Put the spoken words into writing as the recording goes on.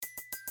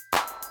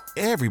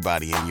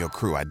Everybody in your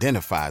crew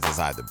identifies as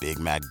either Big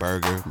Mac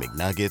Burger,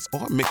 McNuggets,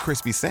 or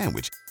McCrispy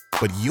Sandwich.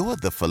 But you're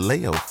the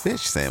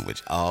Filet-O-Fish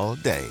Sandwich all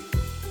day.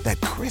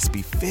 That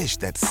crispy fish,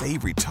 that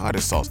savory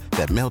tartar sauce,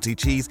 that melty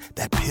cheese,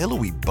 that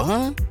pillowy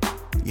bun.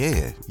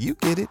 Yeah, you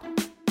get it.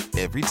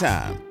 Every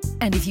time.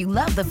 And if you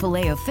love the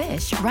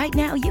Filet-O-Fish, right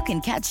now you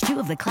can catch two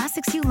of the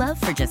classics you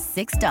love for just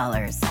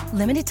 $6.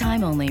 Limited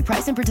time only.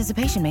 Price and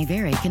participation may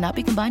vary. Cannot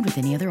be combined with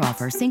any other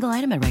offer. Single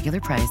item at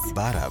regular price.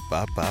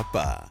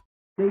 Ba-da-ba-ba-ba.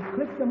 They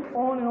click them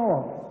on and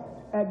off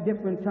at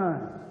different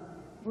times.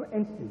 For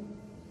instance,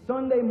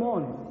 Sunday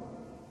morning,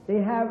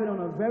 they have it on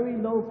a very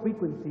low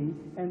frequency,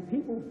 and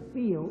people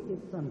feel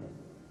it's Sunday,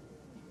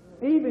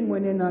 even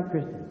when they're not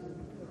Christians.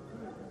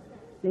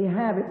 They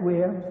have it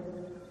where,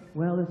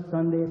 well, it's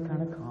Sunday, it's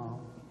kind of calm.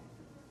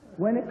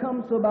 When it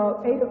comes to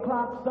about 8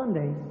 o'clock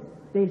Sunday,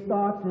 they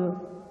start to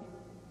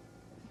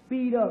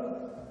speed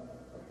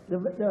up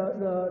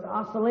the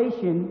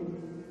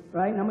oscillation,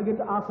 right? And I'm going to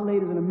get to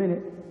oscillators in a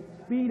minute.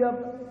 Speed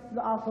up the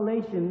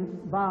oscillations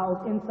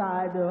valves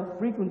inside the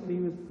frequency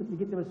to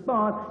get the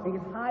response, and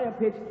gets higher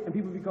pitched, and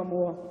people become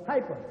more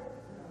hyper.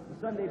 On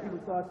Sunday, people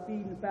start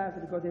speeding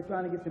faster because they're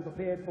trying to get them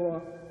prepared for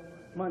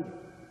Monday.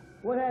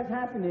 What has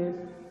happened is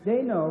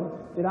they know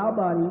that our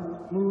body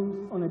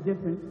moves on a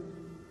different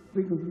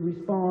frequency,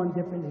 respond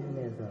differently than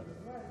theirs does.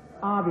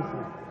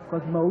 Obviously,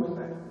 because most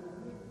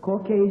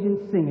Caucasian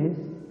singers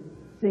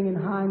sing in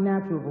high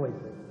natural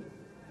voices.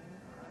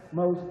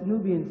 Most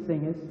Nubian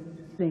singers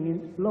sing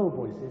in low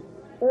voices,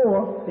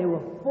 or they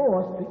were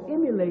forced to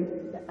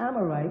emulate the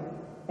Amorite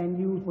and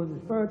use what's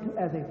referred to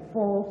as a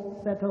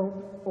falsetto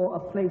or a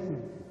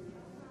placement,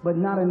 but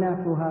not a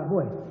natural high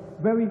voice.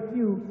 Very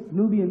few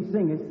Nubian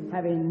singers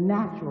have a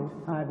natural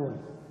high voice,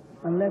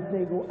 unless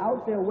they go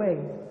out their way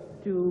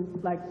to,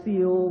 like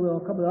Seal or a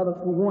couple of other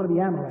who want to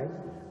be Amorites,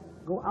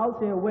 go out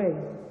their way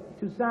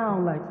to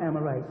sound like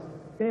Amorites.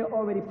 They're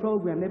already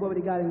programmed. They've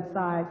already got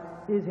inside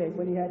his head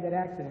when he had that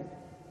accident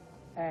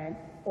and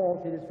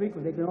altered his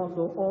frequency. They can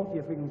also alter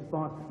your frequency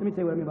response. Let me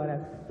tell you what I mean by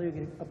that, so you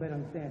get a better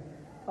understanding.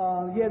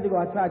 Years ago,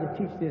 I tried to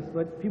teach this,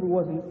 but people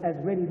wasn't as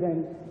ready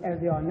then as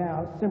they are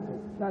now. It's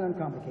simple. It's not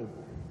uncomplicated.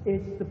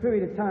 It's the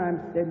period of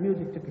time that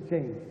music took a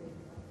change.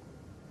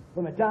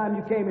 From the time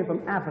you came in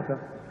from Africa,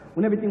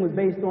 when everything was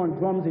based on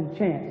drums and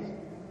chants,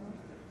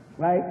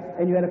 right?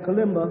 And you had a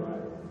kalimba,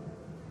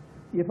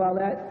 you follow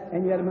that?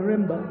 And you had a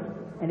marimba.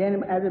 And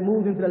then as it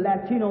moved into the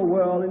Latino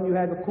world, and you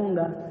had the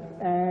conga,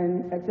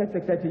 and et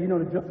cetera, you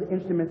know the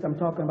instruments I'm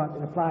talking about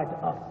that apply to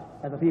us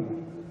as a people.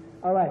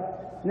 All right.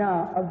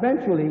 Now,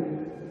 eventually,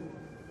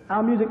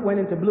 our music went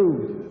into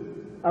blues.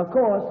 Of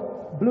course,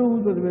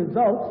 blues was a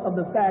result of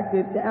the fact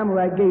that the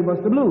Amorite gave us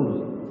the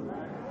blues.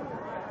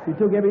 He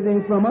took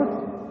everything from us,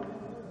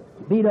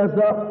 beat us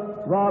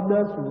up, robbed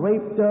us,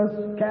 raped us,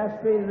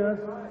 castrated us,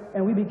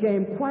 and we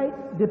became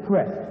quite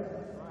depressed.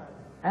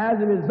 As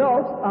a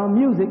result, our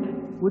music,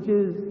 which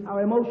is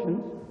our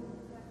emotions,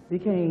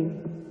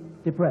 became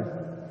depressed.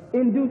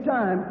 In due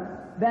time,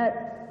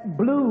 that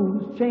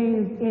blues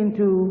changed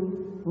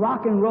into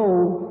rock and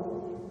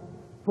roll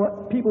for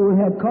people who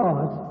had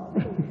cars,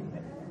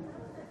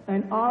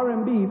 and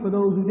R&B for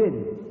those who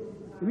didn't.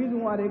 The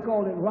reason why they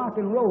called it rock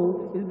and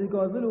roll is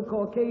because little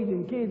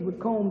Caucasian kids with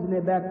combs in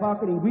their back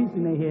pocket and grease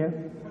in their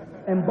hair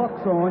and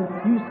bucks on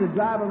used to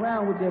drive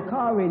around with their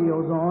car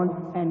radios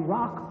on and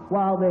rock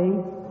while they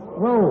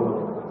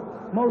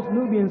rolled. Most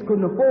Nubians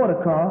couldn't afford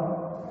a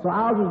car, so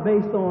ours was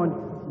based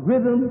on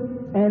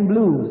rhythm and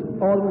blues.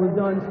 All of it was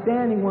done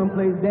standing one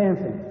place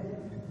dancing.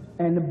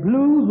 And the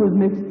blues was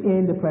mixed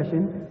in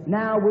depression,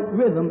 now with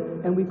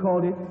rhythm, and we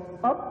called it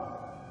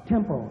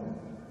up-tempo.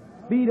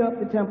 Speed up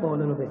the tempo a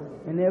little bit.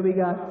 And there we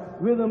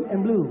got rhythm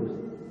and blues.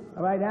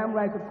 All right, the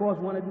Amorites, of course,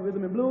 want to do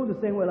rhythm and blues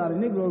the same way a lot of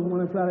Negroes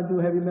want to try to do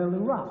heavy metal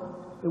and rock.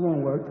 It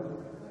won't work.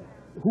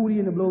 Hootie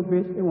and the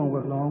Blowfish, it won't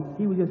work long.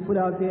 He was just put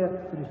out there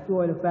to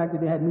destroy the fact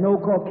that they had no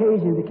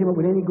Caucasians that came up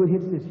with any good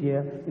hits this year,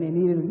 and they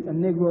needed a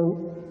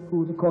Negro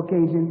who's a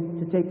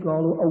Caucasian to take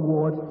all the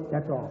awards,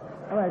 that's all.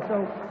 All right,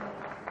 so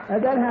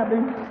as that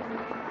happened,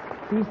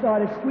 he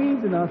started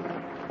squeezing us,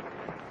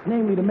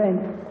 namely the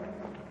men,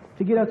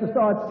 to get us to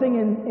start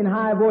singing in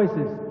high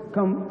voices,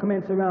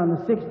 commence around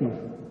the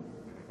 60s.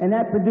 And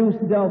that produced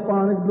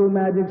Delphonics, Blue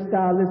Magic,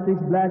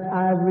 Stylistics, Black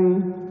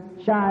Ivory,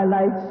 Shy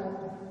Lights,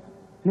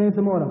 name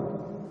some more of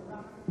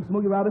them.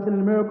 Smokey Robinson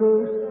and the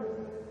Miracles.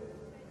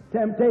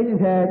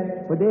 Temptations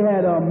had, but they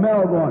had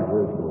Mel going.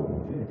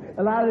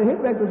 A lot of the hit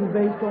records was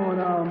based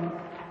on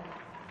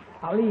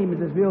Aleem is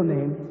his real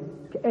name.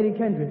 Eddie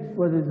Kendricks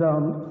was his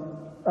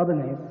other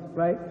name,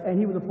 right? And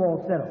he was a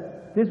falsetto.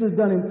 This was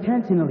done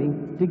intentionally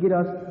to get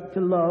us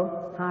to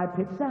love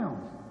high-pitched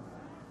sounds.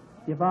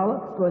 You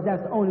follow? Because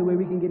that's the only way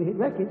we can get a hit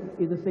record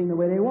is to sing the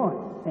way they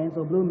want. And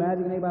so Blue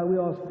Magic and everybody, we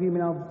all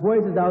screaming our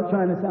voices out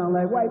trying to sound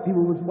like white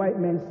people, which white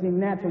men sing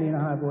naturally in a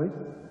high voice,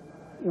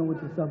 you know, which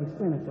is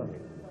self-explanatory,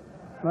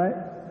 right?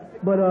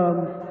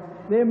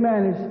 But they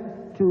managed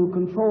to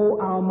control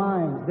our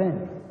minds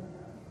then.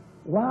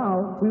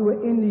 While we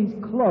were in these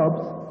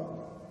clubs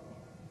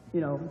You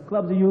know,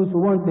 clubs are used for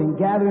one thing,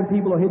 gathering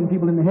people or hitting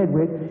people in the head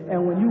with.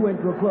 And when you went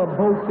to a club,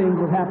 both things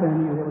were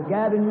happening to you. They were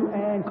gathering you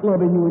and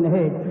clubbing you in the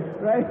head,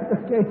 right?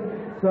 Okay.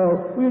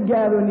 So we would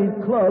gather in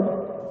these clubs,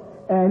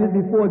 and this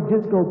is before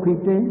disco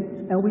creeped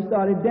in, and we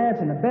started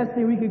dancing. The best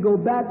thing we could go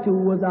back to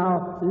was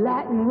our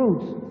Latin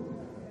roots.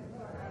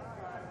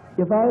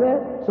 You follow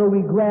that? So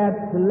we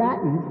grabbed the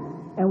Latin,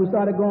 and we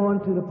started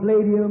going to the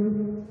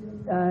Palladium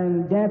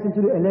and dancing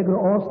to the Allegro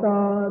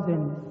All-Stars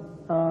and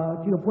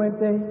Tito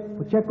Puente,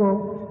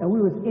 Pacheco, and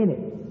we was in it.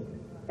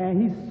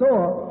 And he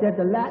saw that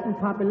the Latin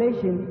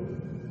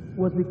population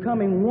was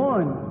becoming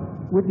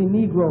one with the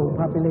Negro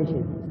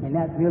population, and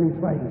that really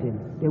frightened him,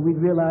 that we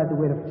realized that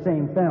we're the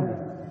same family.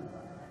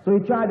 So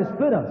he tried to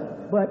split us,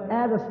 but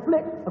as a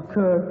split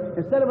occurred,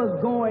 instead of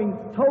us going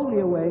totally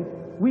away,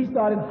 we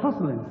started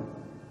hustling.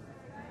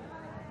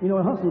 You know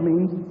what hustle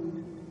means,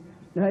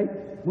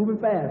 right? Moving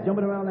fast,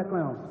 jumping around like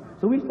clowns.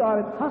 So we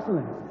started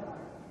hustling,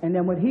 and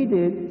then what he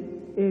did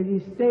is he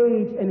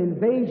staged an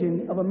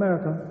invasion of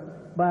America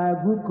by a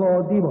group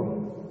called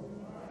Devo.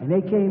 And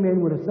they came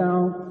in with a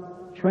sound,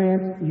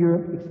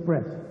 Trans-Europe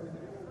Express.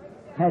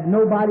 Had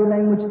no body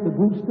language. The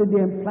group stood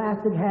there in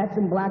plastic hats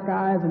and black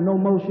eyes and no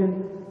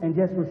motion, and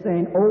just was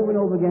saying over and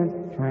over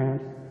again,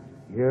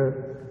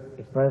 Trans-Europe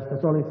Express.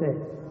 That's all they said.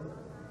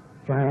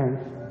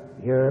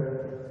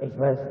 Trans-Europe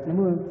Express. And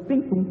we went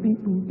bing, boom, bing,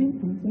 boom, bing,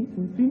 boom, bing,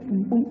 boom, bing,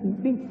 boom, boom, boom,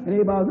 bing. And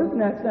everybody was listening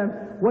to that sound.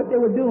 What they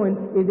were doing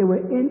is they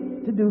were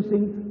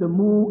introducing the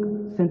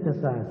Moog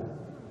synthesizer.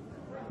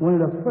 One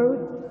of the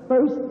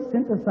first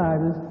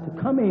synthesizers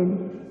to come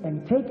in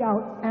and take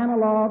out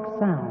analog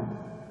sound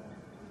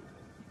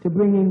to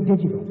bring in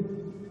digital.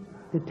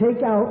 To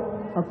take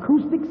out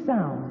acoustic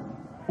sound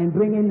and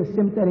bring in the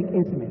synthetic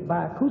instrument.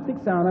 By acoustic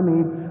sound, I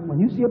mean when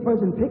you see a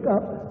person pick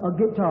up a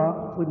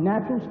guitar with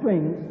natural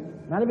strings,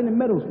 not even the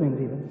metal strings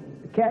even,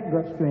 the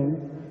catgut strings,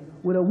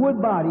 with a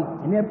wood body,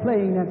 and they're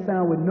playing that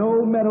sound with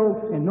no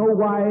metal and no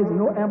wires and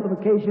no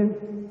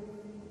amplification,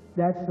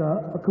 that's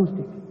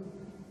acoustic.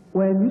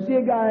 When you see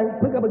a guy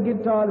pick up a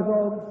guitar that's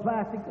all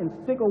plastic and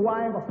stick a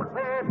wire and go,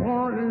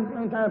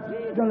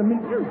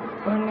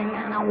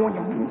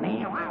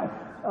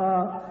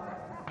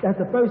 that's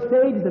the first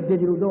stages of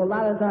digital, though a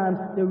lot of times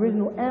the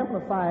original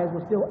amplifiers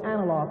were still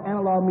analog.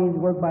 Analog means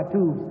work by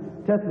tubes,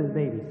 Tesla's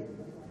baby.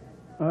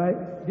 All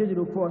right,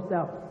 digital crossed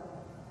out.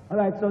 All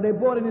right, so they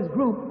brought in this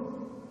group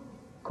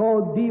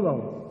called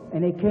Devo,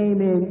 and they came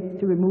in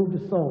to remove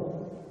the soul.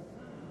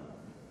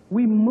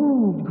 We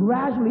moved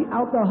gradually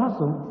out the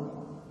hustle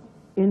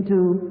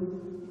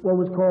into what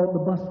was called the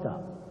bus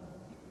stop.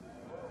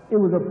 It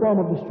was a form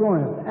of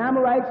destroying us. The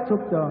Amorites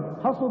took the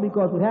hustle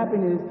because what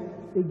happened is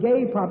the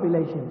gay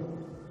population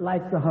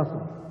liked the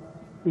hustle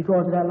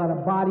because it had a lot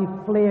of body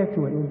flair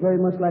to it. It was very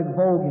much like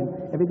voguing.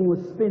 Everything was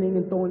spinning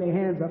and throwing their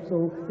hands up.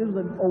 So this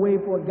was a way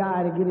for a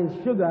guy to get his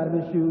sugar out of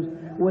his shoes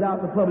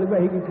without the public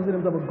way. He could consider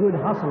himself a good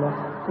hustler,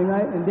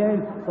 right? And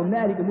then from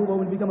that he could move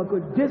over and become a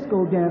good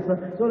disco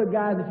dancer. So the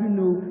guys that you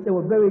knew that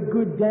were very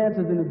good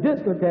dancers in the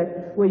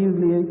discotheque were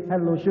usually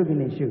had a little sugar in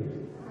their shoes.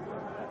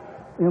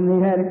 And they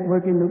had it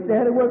working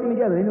together.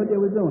 They knew what they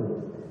were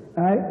doing.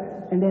 All right?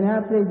 And then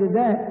after they did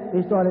that,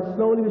 they started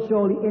slowly but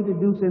surely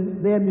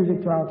introducing their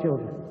music to our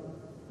children.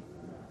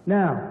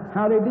 Now,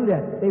 how they do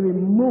that? They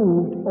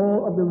removed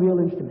all of the real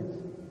instruments.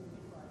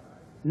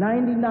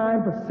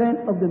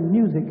 99% of the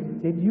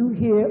music that you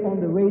hear on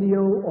the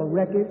radio or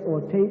record or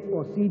tape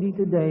or CD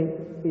today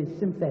is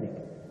synthetic.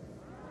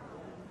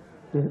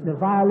 The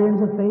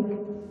violins are fake.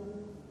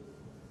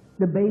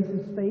 The bass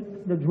is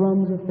fake. The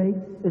drums are fake.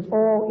 It's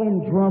all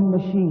in drum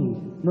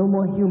machines. No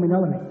more human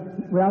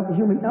element. Without the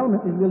human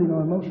element, there's really no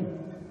emotion.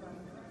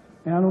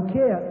 And I don't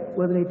care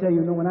whether they tell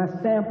you, no, when I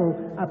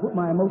sample, I put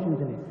my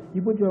emotions in it.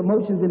 You put your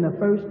emotions in the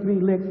first 3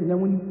 licks, and then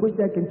when you push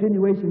that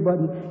continuation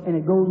button and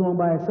it goes on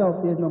by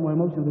itself, there's no more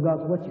emotions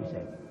regardless of what you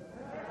say.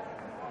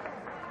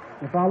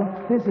 You follow?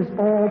 This is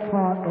all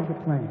part of the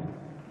plan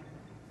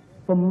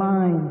for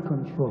mind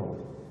control.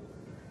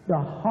 The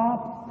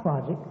HARP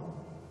project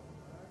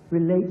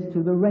relates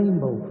to the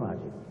Rainbow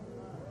project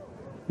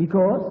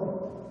because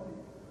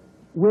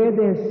where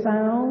there's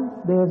sound,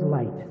 there's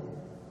light.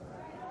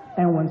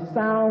 And when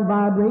sound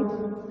vibrates,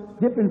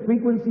 different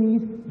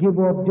frequencies give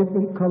off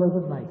different colors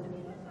of light.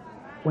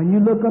 When you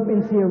look up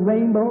and see a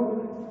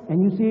rainbow,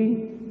 and you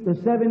see the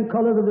 7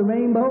 colors of the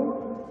rainbow,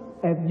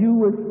 if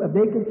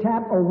they could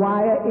tap a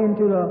wire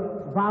into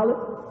the violet,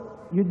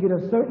 you'd get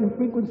a certain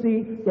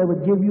frequency that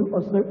would give you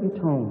a certain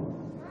tone.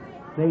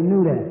 They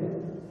knew that.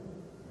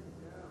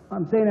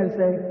 I'm saying that to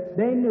say,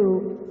 they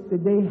knew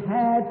that they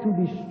had to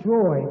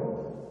destroy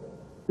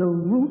the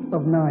root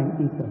of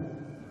 9-ether,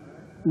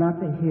 not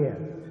the hair.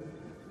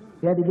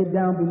 They had to get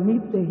down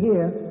beneath the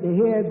hair. The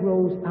hair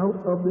grows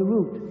out of the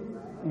root,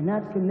 and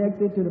that's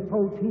connected to the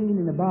protein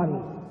in the body.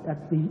 That's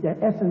the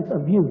essence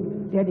of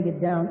you. They had to get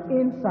down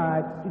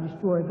inside to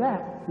destroy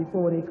that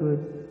before they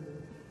could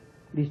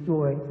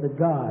destroy the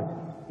God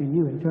in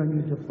you and turn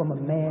you from a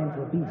man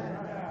to a beast,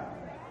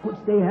 which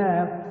they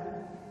have,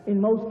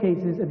 in most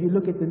cases, if you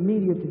look at the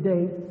media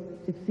today,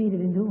 succeeded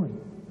in doing.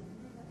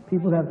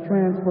 People have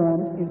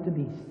transformed into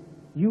beasts.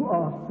 You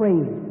are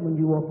afraid when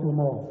you walk through a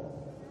mall.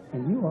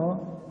 And you are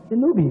the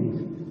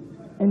Nubians.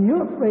 And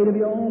you're afraid of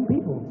your own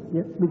people,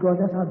 because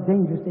that's how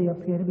dangerous they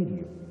appear to be to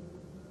you.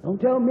 Don't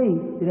tell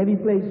me that every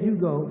place you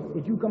go,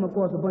 if you come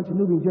across a bunch of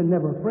Nubians, you're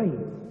never afraid.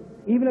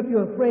 Even if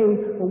you're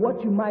afraid of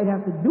what you might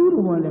have to do to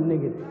one of them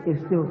niggas,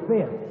 it's still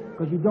fair,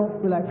 because you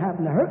don't feel like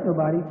having to hurt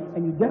nobody,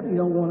 and you definitely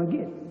don't want to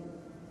get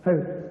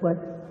hurt.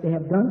 But they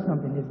have done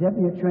something. There's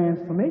definitely a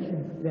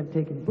transformation that have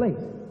taken place.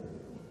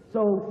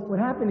 So what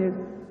happened is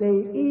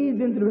they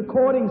eased into the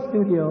recording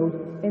studios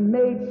and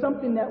made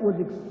something that was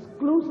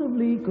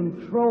exclusively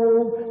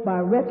controlled by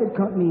record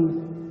companies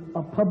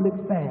a public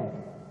fad.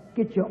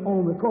 Get your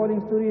own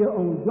recording studio,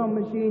 own drum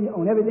machine,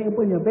 own everything, and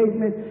put in your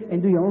basement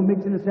and do your own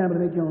mixing and sample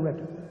to make your own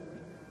records.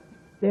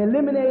 They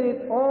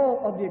eliminated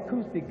all of the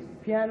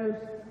acoustic pianos.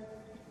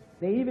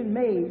 They even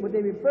made what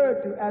they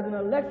referred to as an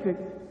electric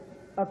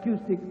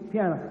acoustic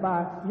piano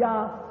by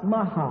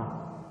Yamaha.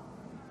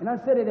 And I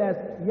said it as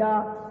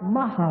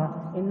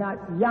Yamaha and not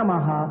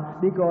Yamaha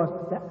because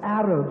the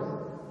Arabs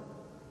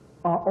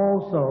are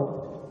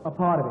also a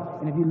part of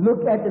it. And if you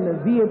look at the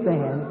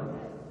Leviathan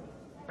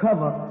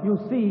cover,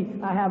 you'll see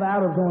I have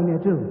Arabs on there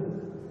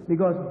too,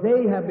 because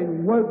they have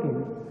been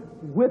working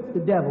with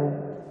the devil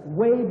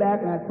way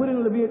back. And I put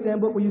in the Leviathan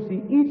book where you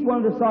see each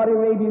one of the Saudi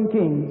Arabian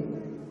kings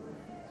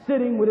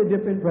sitting with a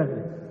different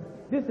president.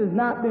 This has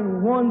not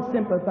been one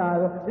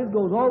sympathizer. This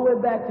goes all the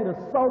way back to the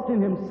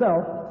Sultan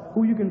himself,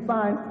 who you can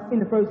find in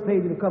the first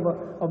page of the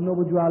cover of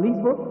Noble Drew Ali's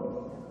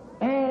book,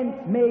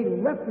 and made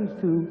reference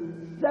to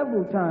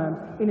several times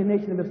in the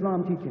Nation of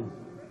Islam teachings.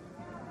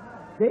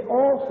 They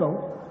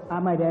also, I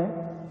might add,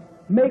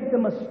 make the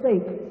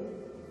mistake,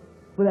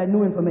 for that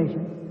new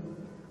information,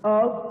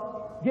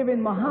 of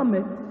giving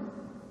Muhammad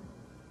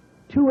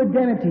two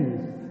identities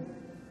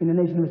in the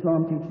Nation of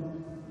Islam teachings.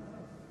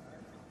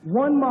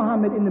 One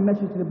Muhammad in the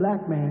Message to the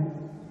Black Man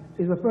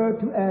is referred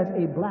to as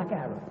a black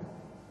Arab.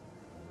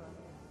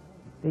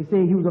 They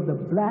say he was of the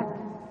black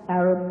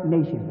Arab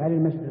nation, right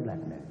in the Message to the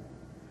Black Man.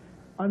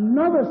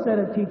 Another set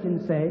of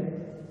teachings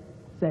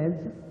says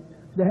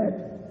that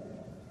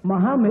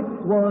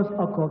Muhammad was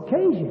a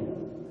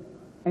Caucasian,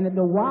 and that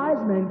the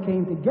wise men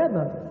came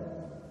together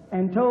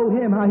and told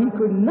him how he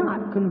could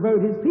not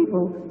convert his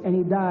people, and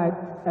he died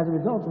as a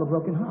result of a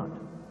broken heart.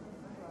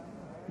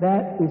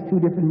 That is two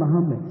different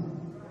Muhammads.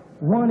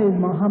 One is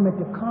Muhammad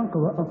the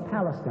Conqueror of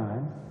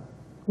Palestine,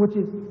 which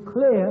is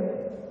clear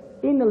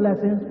in the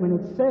lessons when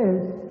it says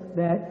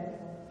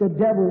that the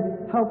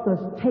devil helped us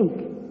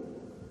take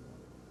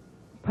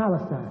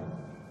Palestine.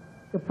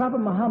 The Prophet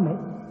Muhammad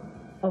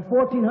of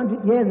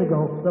 1400 years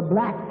ago, the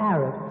black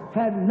Arab,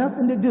 had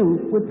nothing to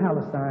do with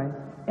Palestine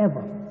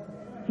ever.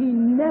 He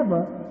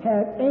never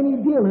had any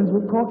dealings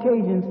with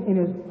Caucasians in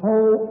his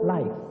whole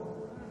life.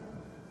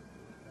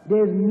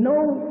 There's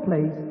no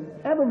place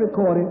ever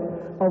recorded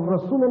of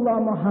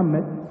Rasulullah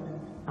Muhammad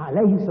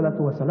alayhi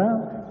salatu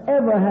wasalam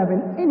ever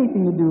having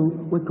anything to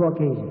do with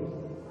Caucasians.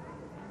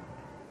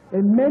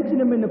 They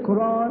mention him in the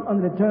Quran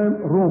under the term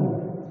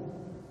Rome,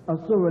 a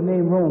surah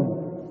named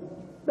Rome.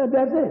 But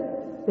that's it.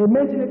 They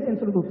mention it in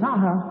Surah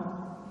Taha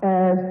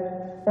as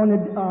on the,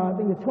 I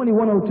think it's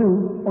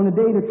 2102, on the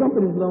day the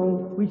trumpet is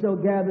blown, we shall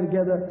gather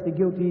together the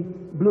guilty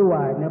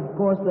blue-eyed. Now, of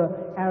course,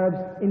 the Arabs,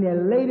 in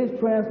their latest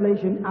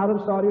translation out of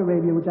Saudi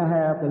Arabia, which I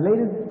have, the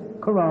latest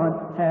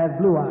Quran has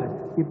blue eyes.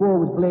 Before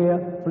it was Blair,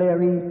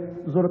 Blairy,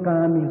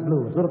 Zurkan means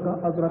blue.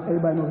 Zurkan,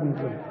 everybody knows it means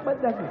blue.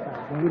 But that's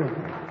the we don't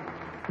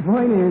care. The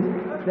point is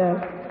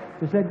that,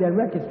 to set that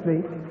record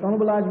straight,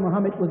 Honorable Elijah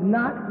Muhammad was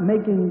not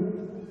making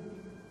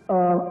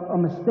a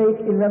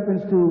mistake in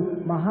reference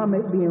to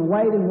Muhammad being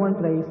white in one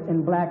place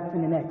and black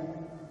in the next.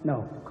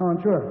 No,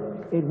 contrary.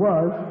 It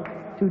was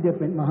two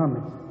different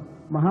Muhammads.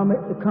 Muhammad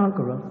the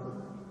Conqueror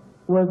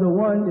was the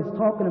one that's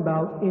talking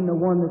about in the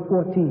 1 to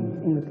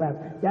 14 in the class.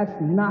 That's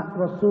not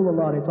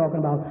Rasulullah they're talking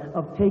about,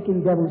 of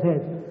taking devil's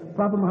heads.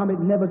 Prophet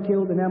Muhammad never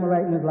killed an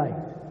Amorite in his life,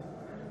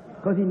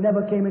 because he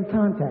never came in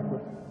contact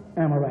with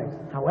Amorites.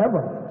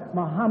 However,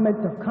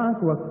 Muhammad the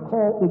Conqueror,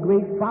 called the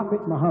great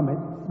prophet Muhammad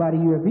by the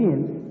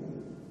Europeans,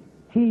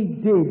 he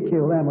did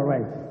kill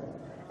Amorites.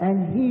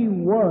 And he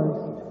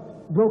was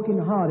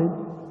broken-hearted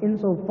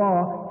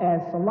insofar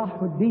as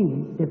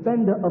Salahuddin,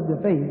 defender of the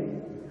faith,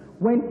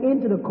 went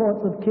into the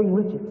courts of King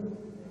Richard,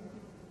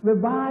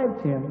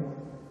 revived him,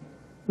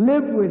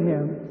 lived with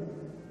him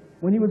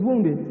when he was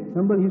wounded.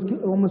 Remember, he was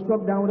almost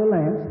struck down with a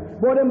lance,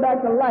 brought him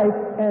back to life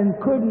and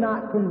could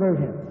not convert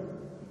him,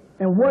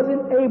 and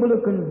wasn't able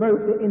to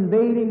convert the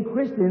invading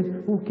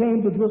Christians who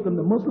came to Jerusalem.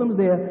 The Muslims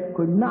there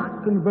could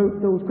not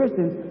convert those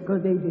Christians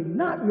because they did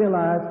not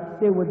realize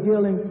they were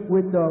dealing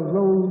with the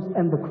rose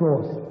and the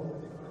cross.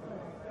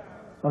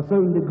 A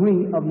certain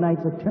degree of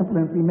Knights of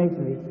Templar and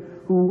Freemasonry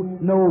who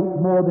know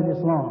more than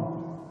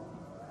Islam.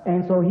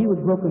 And so he was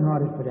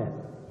brokenhearted for that.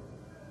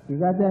 You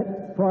got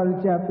that part of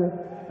the chapter?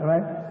 All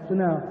right? So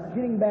now,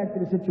 getting back to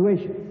the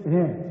situation at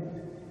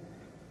hand.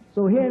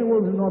 So here in the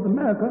wilderness of North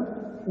America,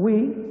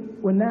 we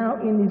were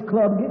now in these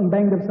clubs getting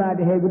banged upside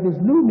the head with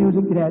this new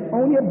music that had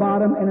only a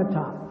bottom and a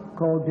top,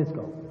 called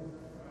disco.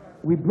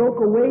 We broke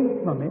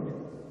away from it,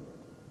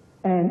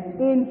 and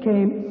in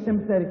came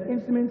sympathetic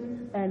instruments,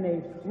 and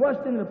they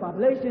rushed into the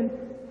population,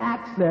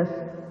 access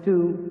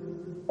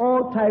to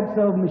all types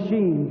of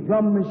machines,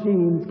 drum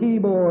machines,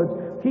 keyboards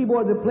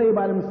that play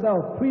by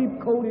themselves,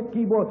 pre-coded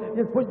keyboards,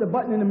 just push the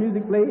button and the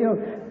music play,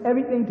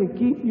 everything to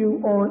keep you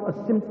on a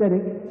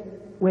sympathetic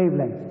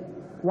wavelength.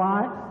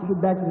 Why? To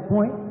get back to the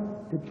point,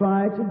 to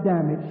try to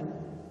damage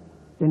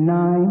the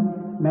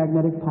 9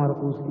 magnetic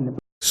particles in the brain.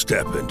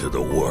 Step into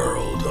the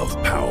world of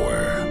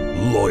power,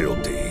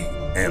 loyalty,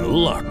 and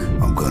luck.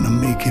 I'm gonna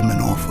make him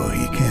an offer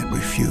he can't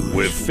refuse.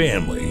 With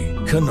family,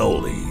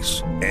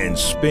 cannolis, and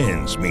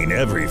spins mean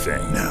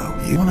everything. Now,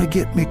 you wanna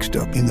get mixed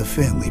up in the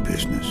family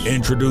business.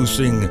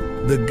 Introducing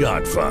The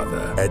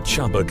Godfather at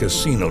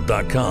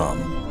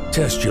ChumbaCasino.com.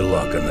 Test your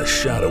luck in the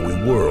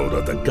shadowy world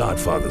of The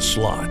Godfather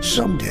slot.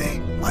 Someday,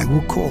 I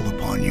will call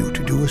upon you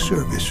to do a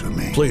service for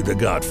me. Play The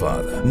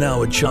Godfather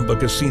now at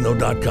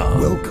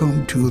ChumbaCasino.com.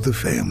 Welcome to the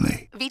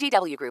family.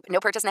 VGW Group. No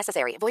purchase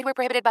necessary. Void where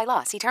prohibited by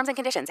law. See terms and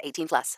conditions. 18+.